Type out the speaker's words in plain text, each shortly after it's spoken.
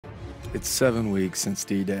It's 7 weeks since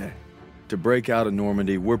D-Day. To break out of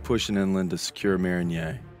Normandy, we're pushing inland to secure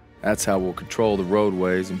Marigny. That's how we'll control the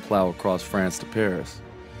roadways and plow across France to Paris.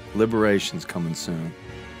 Liberation's coming soon.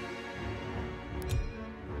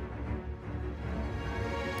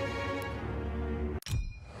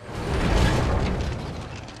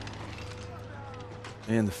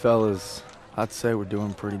 Me and the fellas, I'd say we're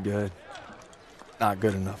doing pretty good. Not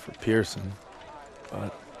good enough for Pearson,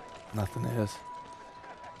 but nothing is.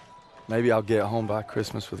 Maybe I'll get home by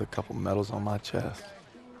Christmas with a couple medals on my chest.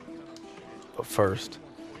 But first,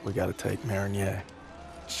 we gotta take Marigny.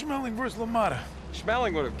 Schmeling versus LaMotta.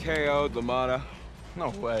 Schmeling would have KO'd LaMotta. No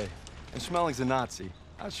way. And Schmeling's a Nazi.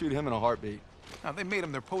 I'd shoot him in a heartbeat. Now, they made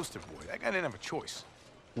him their poster boy. That guy didn't have a choice.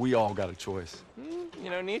 We all got a choice. You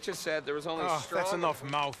know, Nietzsche said there was only strong... That's enough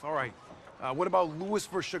mouth. All right. What about Lewis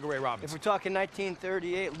versus Sugar Ray Robinson? If we're talking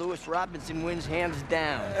 1938, Lewis Robinson wins hands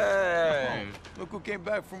down. Hey! Look who came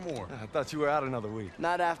back for more. I thought you were out another week.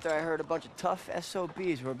 Not after I heard a bunch of tough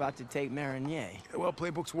SOBs were about to take Marigny. Yeah, well,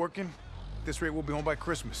 playbook's working. At this rate, we'll be home by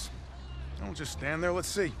Christmas. Don't just stand there. Let's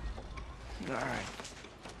see. All right.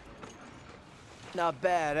 Not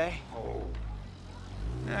bad, eh? Oh.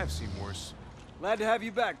 Yeah, I've seen worse. Glad to have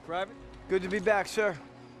you back, Private. Good to be back, sir.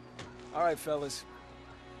 All right, fellas.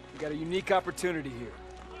 We got a unique opportunity here.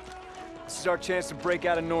 This is our chance to break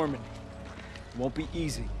out of Normandy. It won't be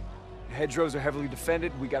easy. The hedgerows are heavily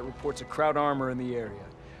defended. We got reports of Kraut armor in the area.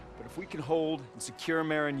 But if we can hold and secure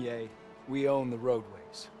Marigny, we own the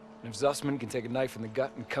roadways. And if Zussman can take a knife in the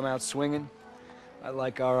gut and come out swinging, I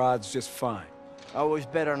like our odds just fine. Always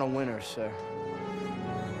bet on a winner, sir.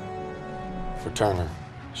 For Turner,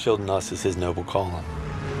 shielding us is his noble calling.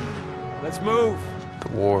 Let's move. The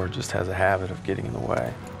war just has a habit of getting in the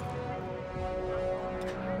way.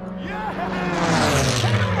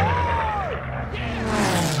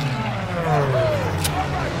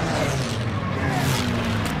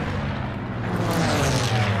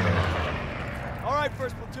 All right,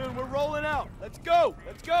 first platoon, we're rolling out. Let's go.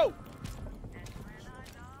 Let's go.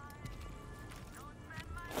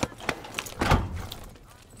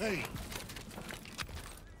 Hey.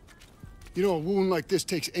 You know, a wound like this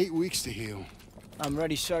takes 8 weeks to heal. I'm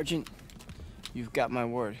ready, Sergeant. You've got my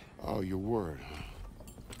word. Oh, your word, huh?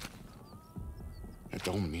 That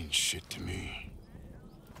don't mean shit to me.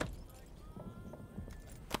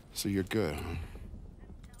 So you're good, huh?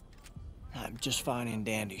 I'm just fine and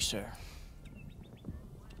dandy, sir.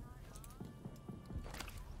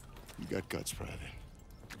 You got guts, Private.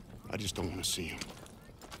 I just don't want to see them.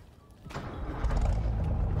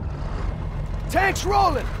 Tanks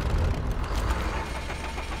rolling.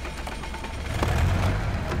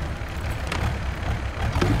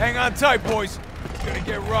 Hang on tight, boys. It's gonna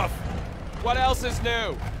get rough. What else is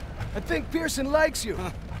new? I think Pearson likes you.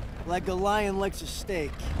 Like a lion likes a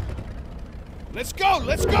steak. Let's go!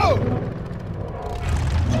 Let's go!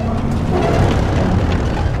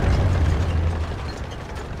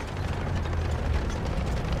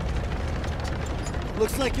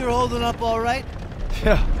 Looks like you're holding up all right.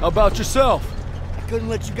 Yeah, how about yourself? I couldn't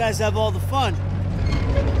let you guys have all the fun.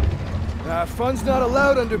 Fun's not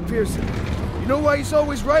allowed under Pearson. You know why he's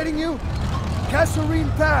always writing you? Kasserine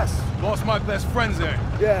Pass. Lost my best friends there.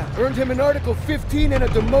 Yeah, earned him an Article 15 and a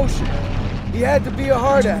demotion. He had to be a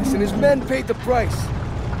hard-ass, and his men paid the price.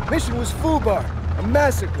 Mission was FUBAR, a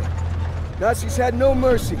massacre. Nazis had no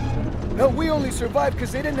mercy. Hell, we only survived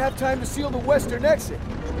because they didn't have time to seal the western exit.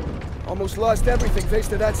 Almost lost everything thanks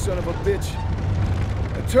to that son of a bitch.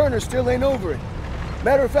 And Turner still ain't over it.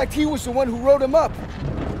 Matter of fact, he was the one who wrote him up.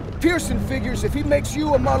 Pearson figures if he makes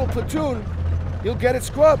you a model platoon, you'll get it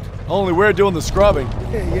scrubbed. Only we're doing the scrubbing.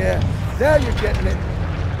 Yeah, now you're getting it.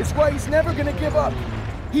 It's why he's never gonna give up.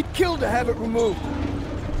 He'd kill to have it removed.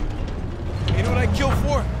 You know what I kill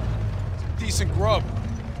for? Decent grub.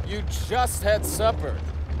 You just had supper.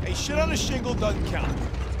 Hey, shit on a shingle doesn't count.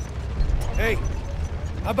 Hey,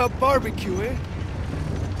 how about barbecue, eh?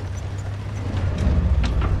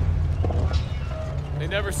 They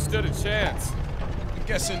never stood a chance. I'm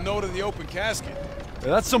guessing no to the open casket.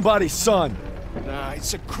 That's somebody's son. Nah,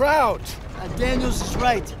 it's a crowd. Daniels is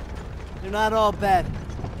right. They're not all bad.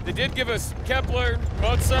 They did give us Kepler,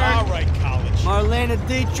 Mozart. All right, college. Marlena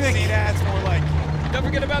Dietrich. See, that's more like it. Don't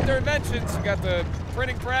forget about their inventions. You got the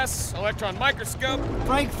printing press, electron microscope.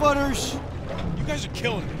 Frankfurters. You guys are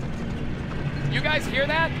killing me. You guys hear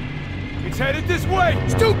that? It's headed this way.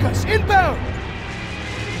 Stukas, inbound.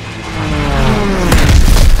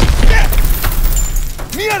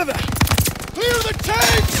 Mierda! Clear the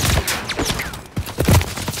tanks!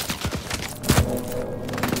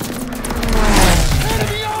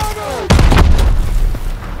 Enemy armor!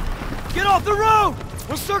 Get off the road!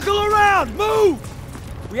 What's Circle around! Move!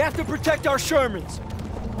 We have to protect our Shermans.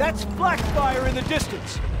 That's flak fire in the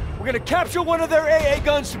distance. We're gonna capture one of their AA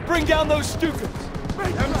guns to bring down those stupids.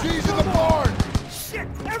 MG's in the barn! Shit!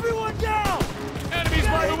 Everyone down! Enemies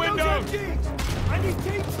by the window! I need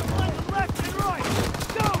teams to flank them left and right!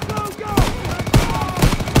 Go, go, go!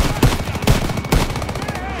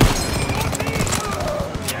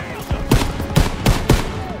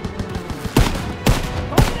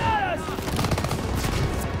 Coming at us!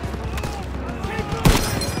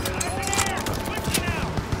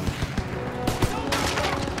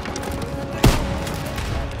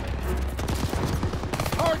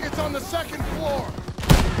 Target's on the second floor!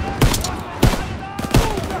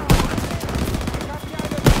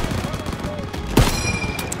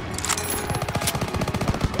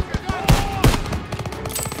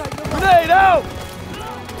 Grenade out!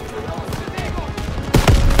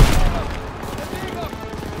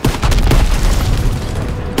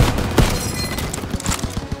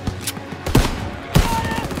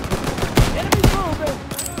 Enemy moving!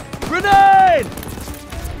 Grenade!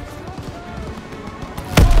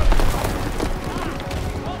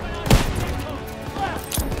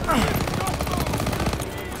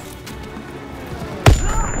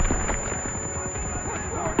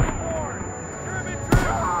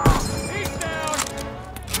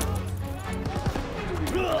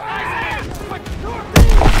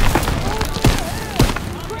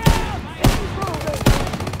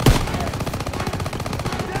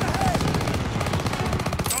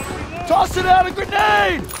 Tossing out a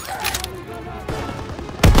grenade!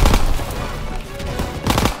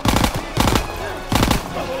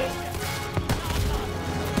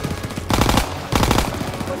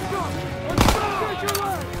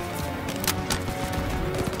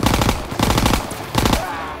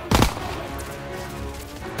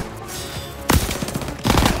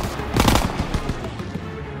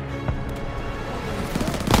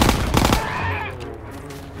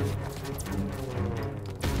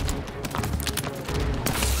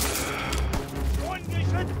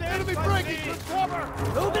 Enemy breaking! Good cover!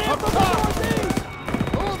 Moving in from the northeast!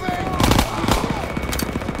 Moving!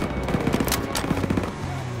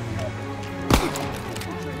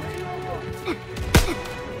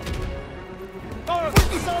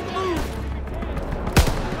 Witness on the move!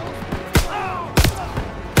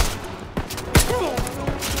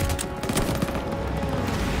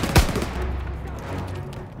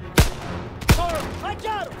 I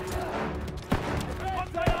got him!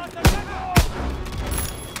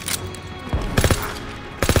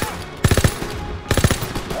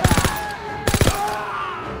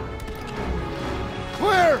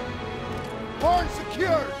 Clear! Barn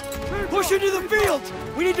secured! Push into the fields!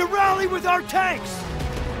 We need to rally with our tanks!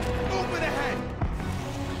 Movement ahead!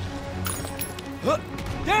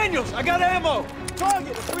 Daniels, I got ammo!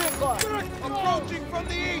 Target at 3 o'clock! Approaching from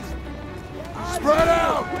the east! Spread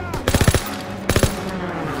out!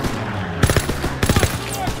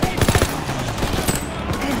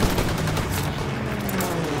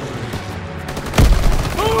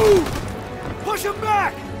 Move! Push him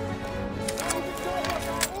back!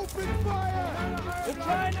 Open fire! They're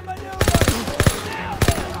trying to maneuver!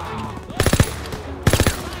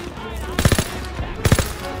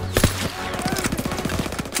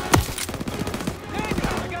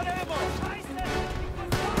 Daniel, I got ammo!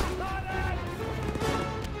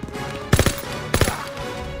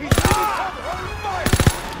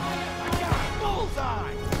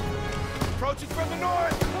 Bullseye! Approaching from the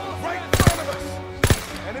north! Right in front of us!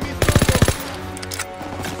 Enemies moving!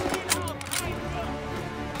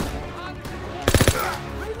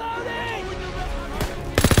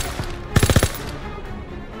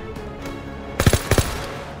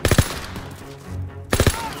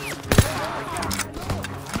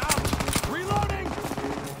 Reloading!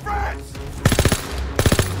 France!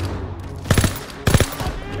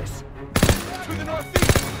 To the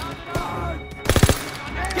northeast!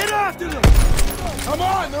 Get after them! Come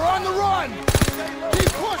on, they're on the run!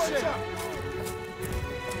 Keep pushing!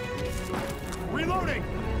 Reloading!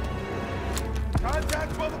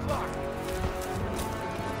 Contact 12 o'clock!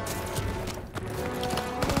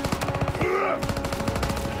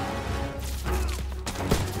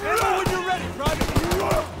 Go when you're ready, Private!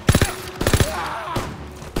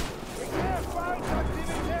 We can't find something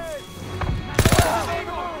ahead!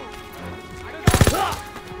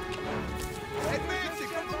 Advancing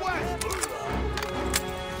from the west!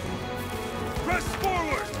 Press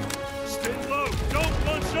forward! Stay low, don't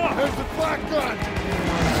bunch up! There's the flak gun!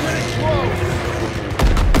 Getting close!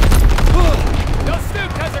 Those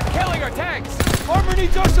Stukas are killing our tanks! Armor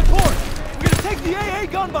needs our support! We're gonna take the AA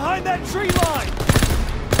gun behind that tree line!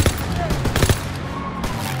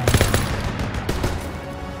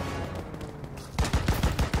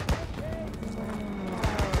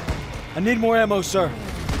 need more ammo, sir.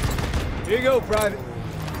 Here you go, Private.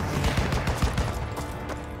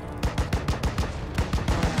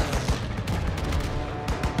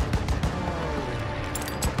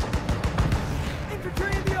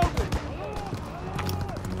 Infantry in the open!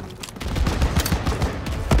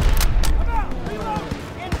 I'm out! Reload!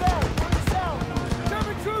 Inbound! On the south!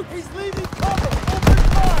 German troop! He's leaving cover! Open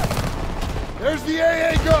fire! There's the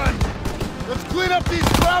AA gun! Let's clean up these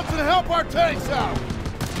sprouts and help our tanks out!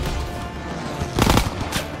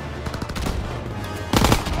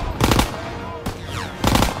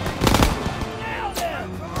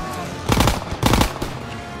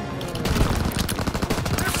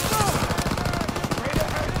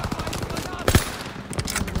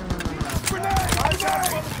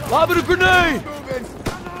 Lob it a grenade!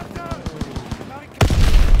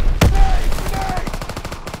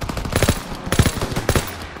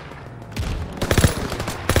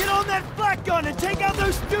 Get on that flak gun and take out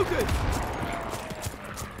those Stukas!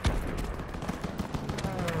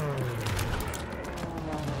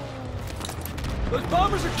 Those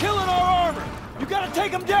bombers are killing our armor! You gotta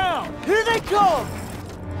take them down! Here they come!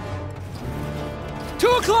 2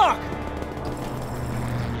 o'clock!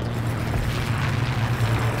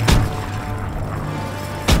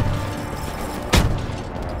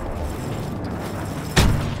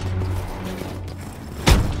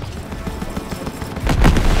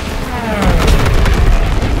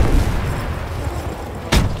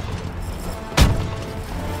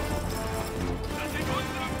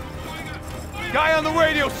 Guy on the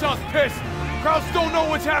radio sounds pissed. Crowds don't know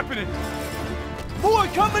what's happening. More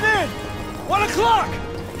coming in! 1 o'clock!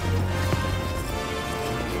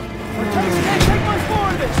 Our tanks can't take much more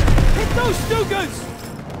of this! Hit those Stukas!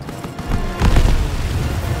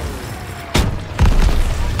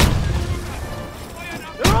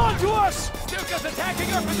 They're on to us! Stukas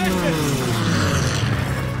attacking our position!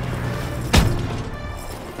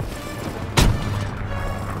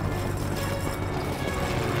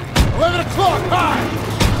 11 o'clock, high!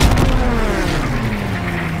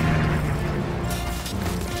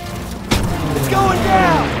 It's going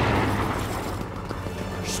down!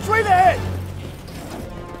 Straight ahead!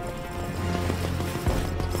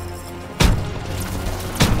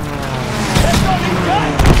 That's all he's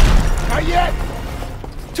got! Not yet!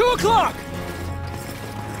 2 o'clock!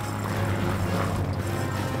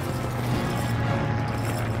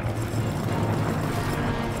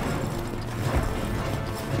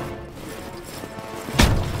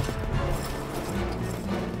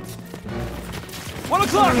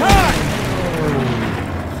 O'clock high!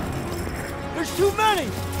 There's too many!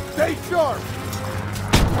 Stay sharp!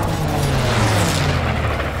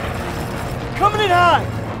 Coming in high!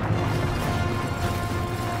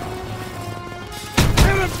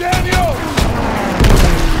 Hit him, Daniel!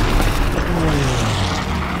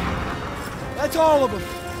 That's all of them.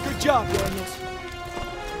 Good job, Daniels.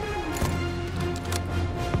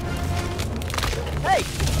 Hey,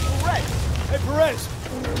 Perez! Hey, Perez!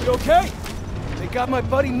 You okay? They got my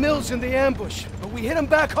buddy Mills in the ambush, but we hit him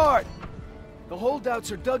back hard. The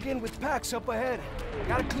holdouts are dug in with packs up ahead.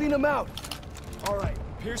 Gotta clean them out. All right,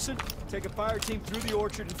 Pearson, take a fire team through the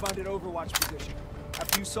orchard and find an overwatch position.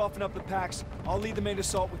 After you soften up the packs, I'll lead the main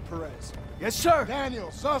assault with Perez. Yes, sir. Daniel,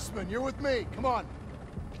 Sussman, you're with me. Come on.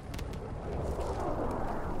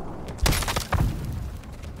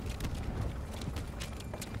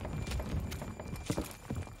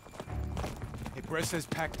 Hey, Brett says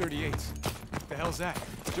Pack 38s. What the hell's that?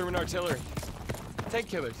 German artillery. Tank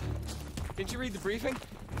killers. Didn't you read the briefing?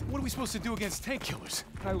 What are we supposed to do against tank killers?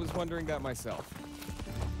 I was wondering that myself.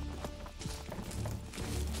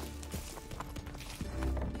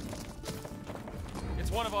 It's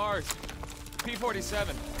one of ours.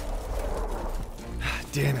 P-47.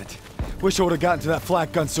 Damn it. Wish I would have gotten to that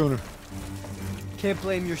flak gun sooner. Can't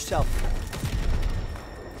blame yourself.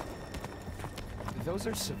 Those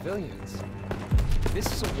are civilians. This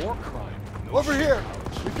is a war crime. Over here.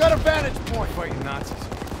 We've got a vantage point. Fighting Nazis.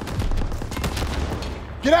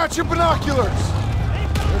 Get out your binoculars.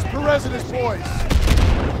 There's Perez and his boys.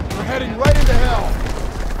 We're heading right into hell.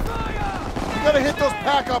 We gotta hit those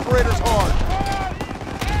pack operators hard.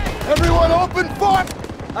 Everyone open fire!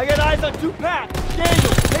 I got eyes on 2 packs.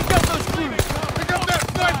 Daniel, take out those crews. Pick up that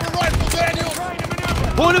sniper rifle, Daniel!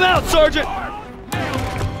 Point him out, Sergeant!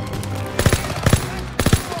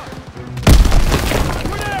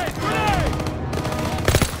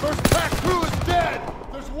 First pack crew is dead!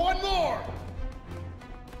 There's one more!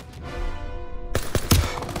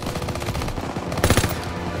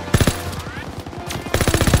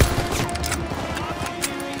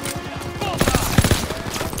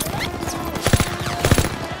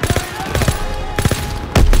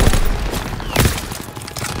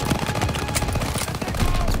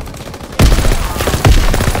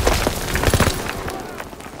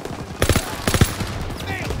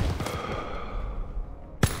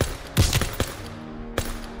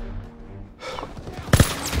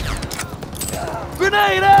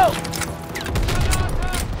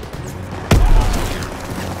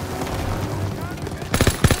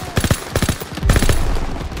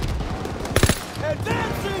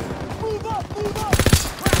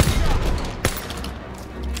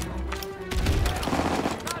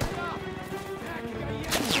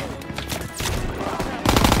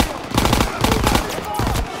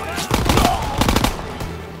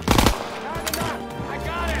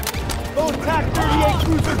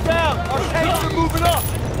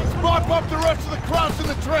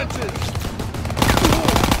 trenches!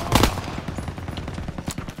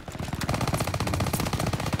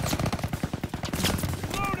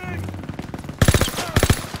 Loading!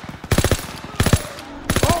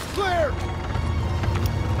 All clear!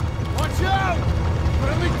 Watch out!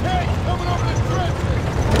 Friendly tanks coming over the trenches!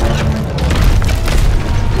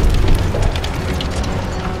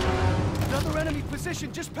 Another enemy position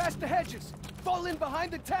just past the hedges. Fall in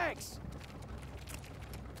behind the tanks.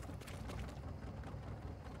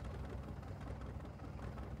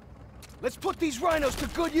 Let's put these rhinos to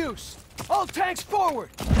good use. All tanks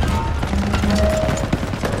forward!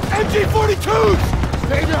 MG-42s!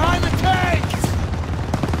 Stay behind the tanks!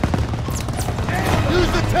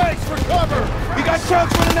 Use the tanks for cover! We got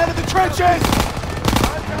trucks running out of the trenches!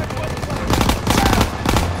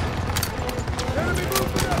 Enemy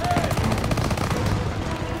movement ahead!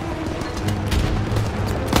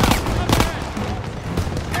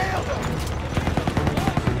 Nailed them!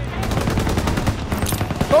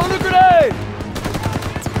 Throw the grenade!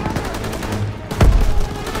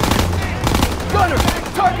 Gunner,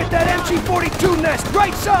 target that MG-42 nest,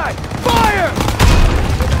 right side! Fire!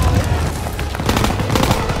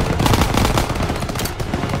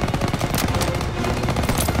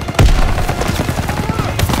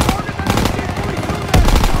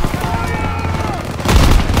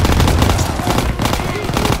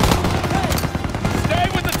 Stay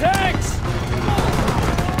with the tanks!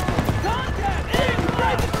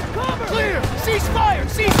 Clear! Cease fire!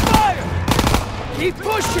 Cease fire! Keep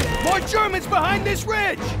pushing! More Germans behind this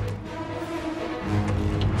ridge!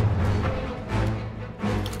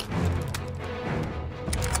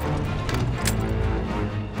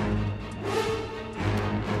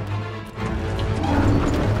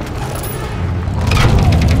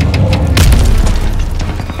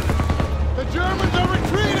 The Germans are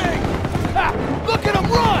retreating! Ha! Look at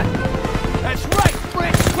them run! That's right,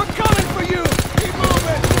 Fritz! We're coming for you! Keep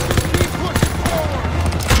moving! Keep pushing forward!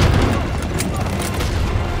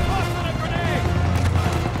 Tossing a grenade!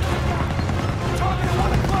 Target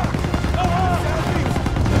 1 o'clock! Go on!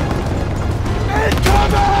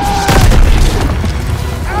 Incoming!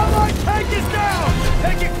 Allied tank is down!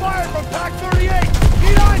 Taking fire from Pack 38!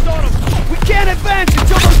 Keep eyes on them! We can't advance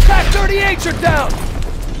until those Pack 38s are down!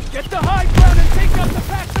 Get the high ground and take out the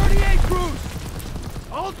Pack 38 crews!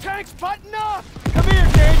 All tanks button up! Come here,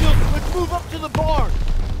 Daniel. Let's move up to the barn.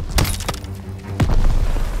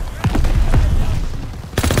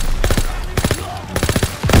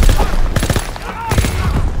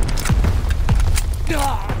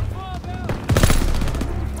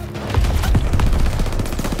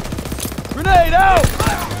 Grenade out!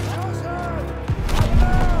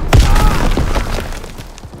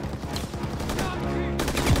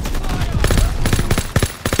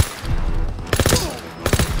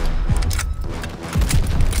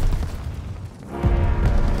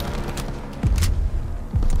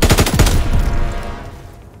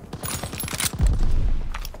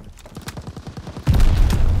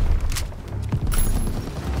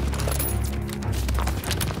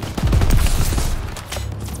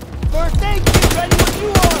 First aid kit ready when you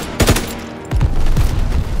are.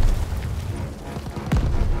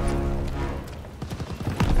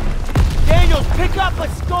 Daniels, pick up a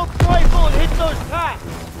scoped rifle and hit those packs.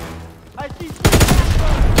 I see three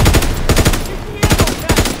packs. Hit the ammo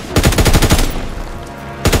pack.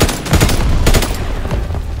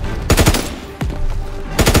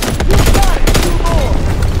 You got it. 2 more.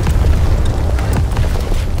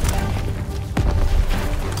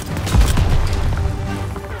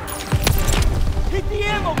 Hit the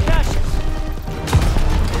ammo caches!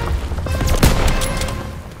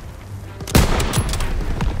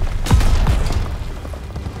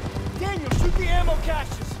 Daniel, shoot the ammo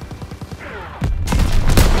caches!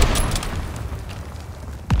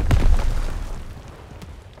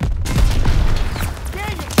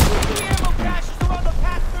 Daniel, shoot the ammo caches around the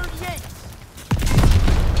Pack 38s!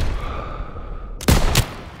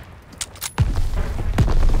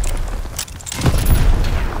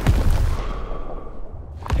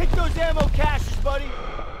 Hit those ammo caches, buddy!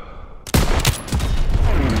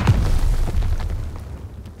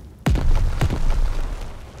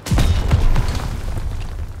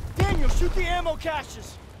 Daniel, shoot the ammo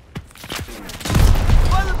caches!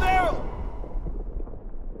 By the barrel!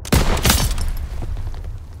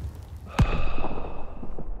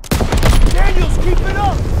 Daniels, keep it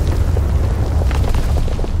up!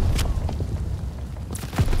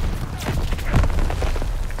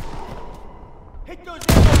 Hit those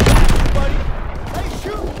ammo caches, buddy! Hey,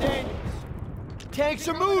 shoot, Daniels! Tanks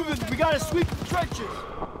are moving! We gotta sweep the trenches!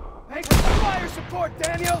 Thanks for the fire support,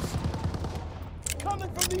 Daniels! Coming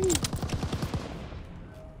from the east!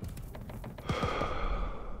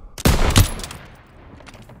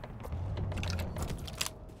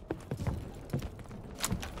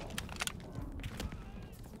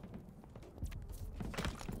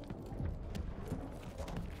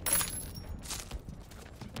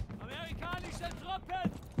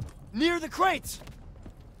 Near the crates!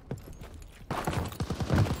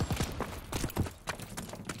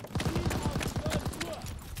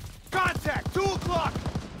 Contact! 2 o'clock!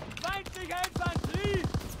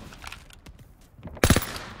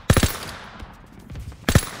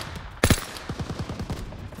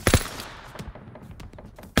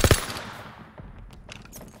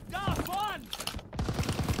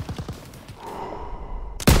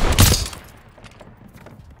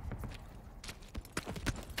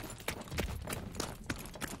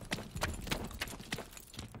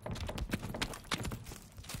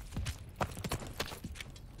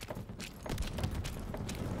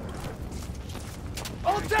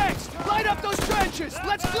 All tanks, light up those trenches!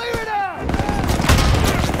 Let's clear it out!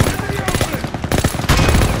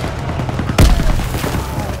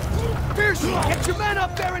 Pearson, get your men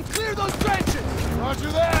up there and clear those trenches!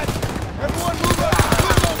 Roger that! Everyone move up and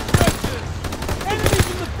clear those trenches! Enemies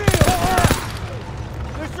in the field!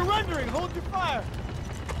 They're surrendering! Hold your fire!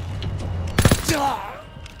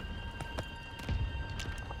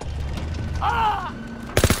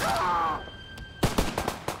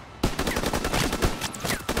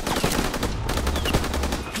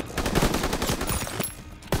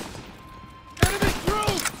 Enemy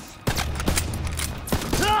troops!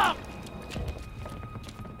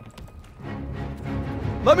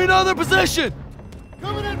 Let me know their position!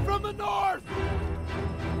 Coming in from the north!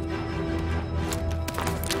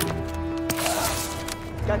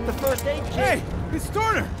 Got the first aid kit. Hey, it's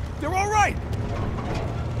Turner! They're all right!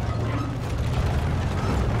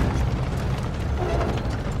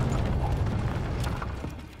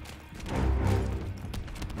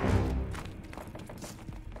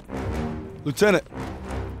 Lieutenant.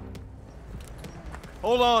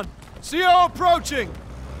 Hold on. CO approaching!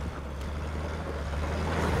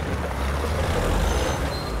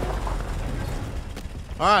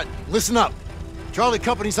 All right, listen up. Charlie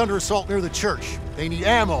Company's under assault near the church. They need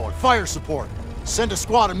ammo and fire support. Send a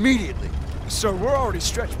squad immediately. Sir, we're already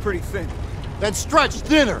stretched pretty thin. Then stretch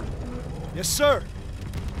thinner. Yes, sir.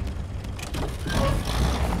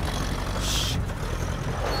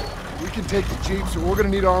 We can take the jeep, so we're gonna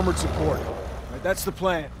need armored support. Right, that's the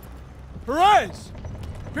plan. Perez!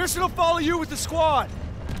 Pearson will follow you with the squad.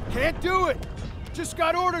 Can't do it! Just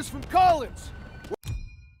got orders from Collins.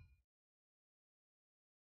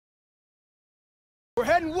 We're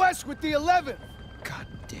heading west with the 11th. God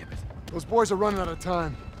damn it. Those boys are running out of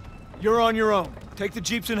time. You're on your own. Take the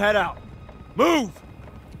jeeps and head out. Move!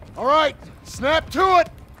 All right, snap to it!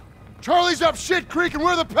 Charlie's up shit creek and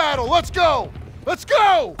we're the paddle. Let's go! Let's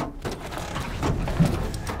go!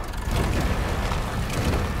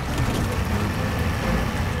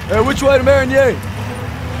 Hey, which way to Marigny?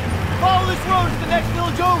 Follow this road to the next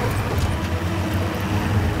village over.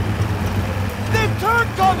 Big turn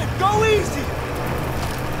coming! Go easy!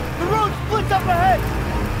 The road splits up ahead!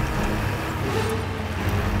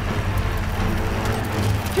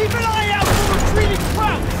 Keep an eye out for retreating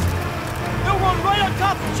Krauts! They'll run right on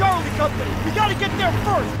top of Charlie Company! We gotta get there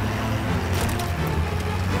first!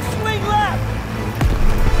 Swing left!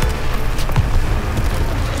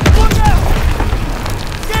 Look out!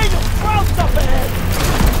 Daniel, Krauts up ahead!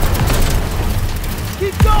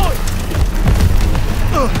 Keep going!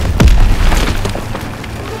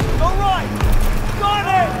 All right! Got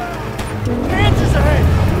it! Panzers ahead!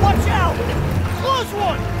 Watch out! Close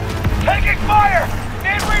one! Taking fire!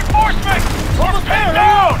 Need reinforcements! Almost there!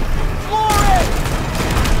 Down! Floor it!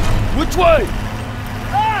 Which way?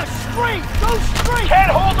 Ah! Straight! Go straight!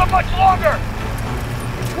 Can't hold them much longer!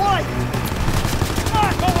 Right!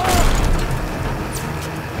 Ah, go on!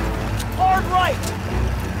 Hard right!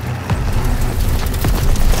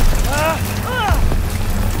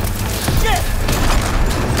 Shit!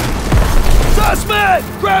 Sussman!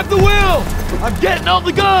 Grab the wheel! I'm getting on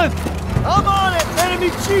the gun! I'm on it!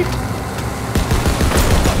 Enemy jeep!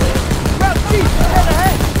 Grab jeep! Head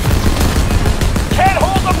ahead! Can't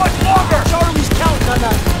hold them much longer! Charlie's counting on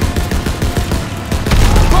us!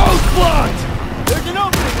 Road blocked! There's an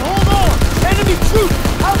opening! Hold on! Enemy troops!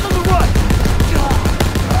 Out on the right!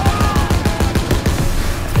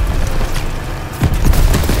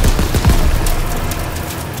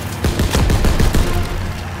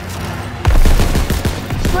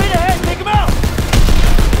 Straight ahead! Take him out!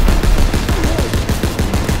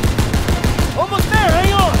 Almost there!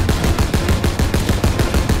 Hang on!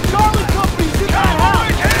 Charlie Company's in that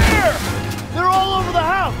house! Here! They're all over the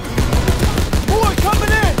house! More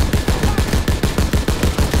coming in!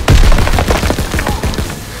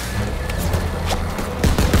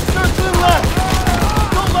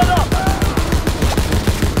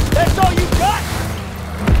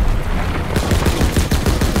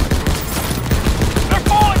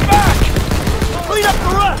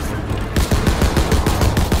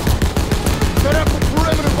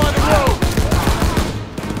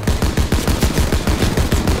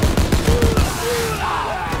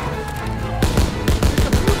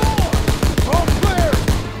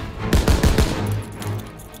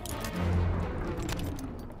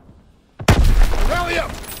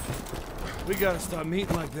 gotta stop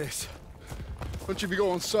meeting like this. Don't you be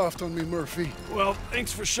going soft on me, Murphy. Well,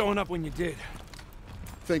 thanks for showing up when you did.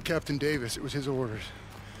 Thank Captain Davis. It was his orders.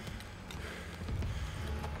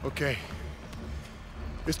 Okay.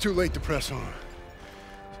 It's too late to press on.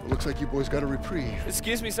 So it looks like you boys got a reprieve.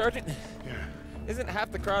 Excuse me, Sergeant. Yeah. Isn't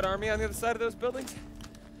half the crowd army on the other side of those buildings?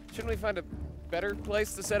 Shouldn't we find a better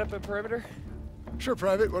place to set up a perimeter? Sure,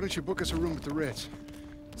 Private. Why don't you book us a room at the Ritz?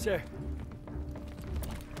 Sir.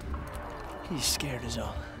 He's scared as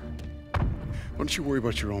all. Why don't you worry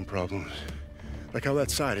about your own problems? Like how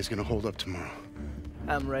that side is gonna hold up tomorrow.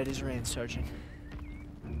 I'm right as rain, Sergeant.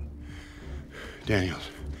 Daniels,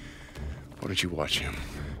 why don't you watch him?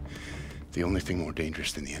 The only thing more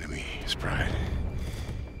dangerous than the enemy is pride.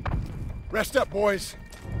 Rest up, boys.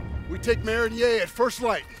 We take Marigny at first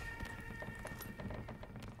light.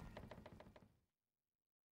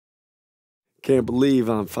 Can't believe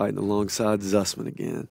I'm fighting alongside Zussman again.